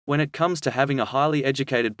When it comes to having a highly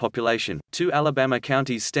educated population, two Alabama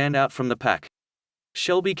counties stand out from the pack.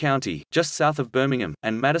 Shelby County, just south of Birmingham,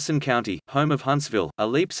 and Madison County, home of Huntsville, are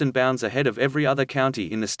leaps and bounds ahead of every other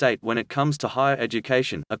county in the state when it comes to higher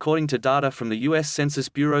education, according to data from the U.S. Census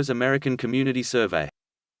Bureau's American Community Survey.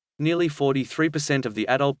 Nearly 43% of the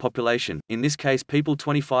adult population, in this case people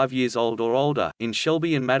 25 years old or older, in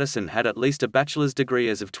Shelby and Madison had at least a bachelor's degree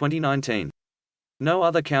as of 2019. No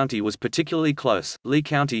other county was particularly close. Lee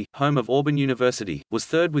County, home of Auburn University, was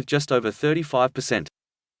third with just over 35%.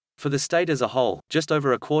 For the state as a whole, just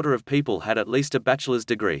over a quarter of people had at least a bachelor's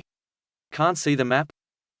degree. Can't see the map?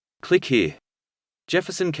 Click here.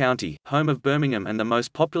 Jefferson County, home of Birmingham and the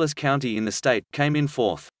most populous county in the state, came in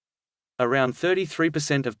fourth. Around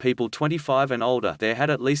 33% of people 25 and older there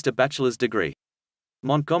had at least a bachelor's degree.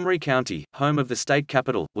 Montgomery County, home of the state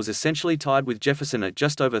capital, was essentially tied with Jefferson at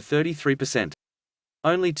just over 33%.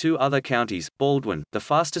 Only two other counties, Baldwin, the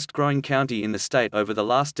fastest growing county in the state over the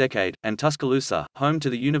last decade, and Tuscaloosa, home to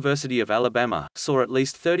the University of Alabama, saw at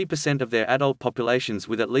least 30% of their adult populations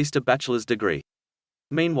with at least a bachelor's degree.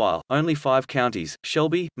 Meanwhile, only 5 counties,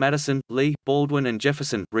 Shelby, Madison, Lee, Baldwin and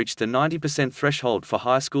Jefferson, reached the 90% threshold for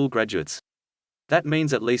high school graduates. That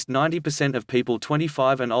means at least 90% of people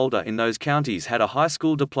 25 and older in those counties had a high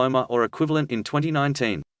school diploma or equivalent in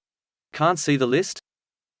 2019. Can't see the list?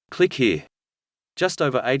 Click here. Just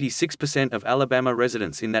over 86% of Alabama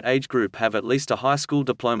residents in that age group have at least a high school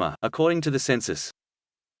diploma, according to the census.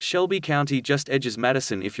 Shelby County just edges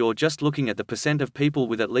Madison if you're just looking at the percent of people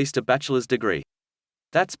with at least a bachelor's degree.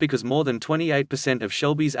 That's because more than 28% of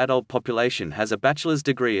Shelby's adult population has a bachelor's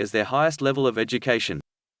degree as their highest level of education.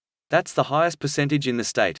 That's the highest percentage in the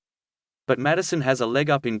state. But Madison has a leg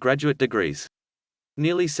up in graduate degrees.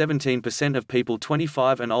 Nearly 17% of people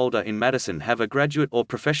 25 and older in Madison have a graduate or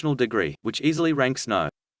professional degree, which easily ranks No.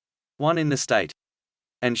 1 in the state.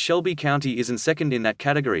 And Shelby County isn't second in that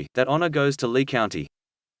category. That honor goes to Lee County.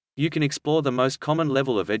 You can explore the most common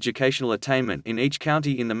level of educational attainment in each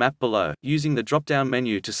county in the map below, using the drop-down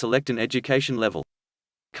menu to select an education level.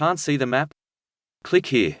 Can't see the map? Click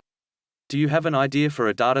here. Do you have an idea for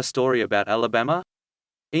a data story about Alabama?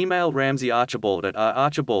 Email RamseyArchibald at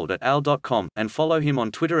archibald@al.com and follow him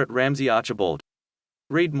on Twitter at RamseyArchibald.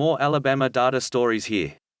 Read more Alabama data stories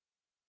here.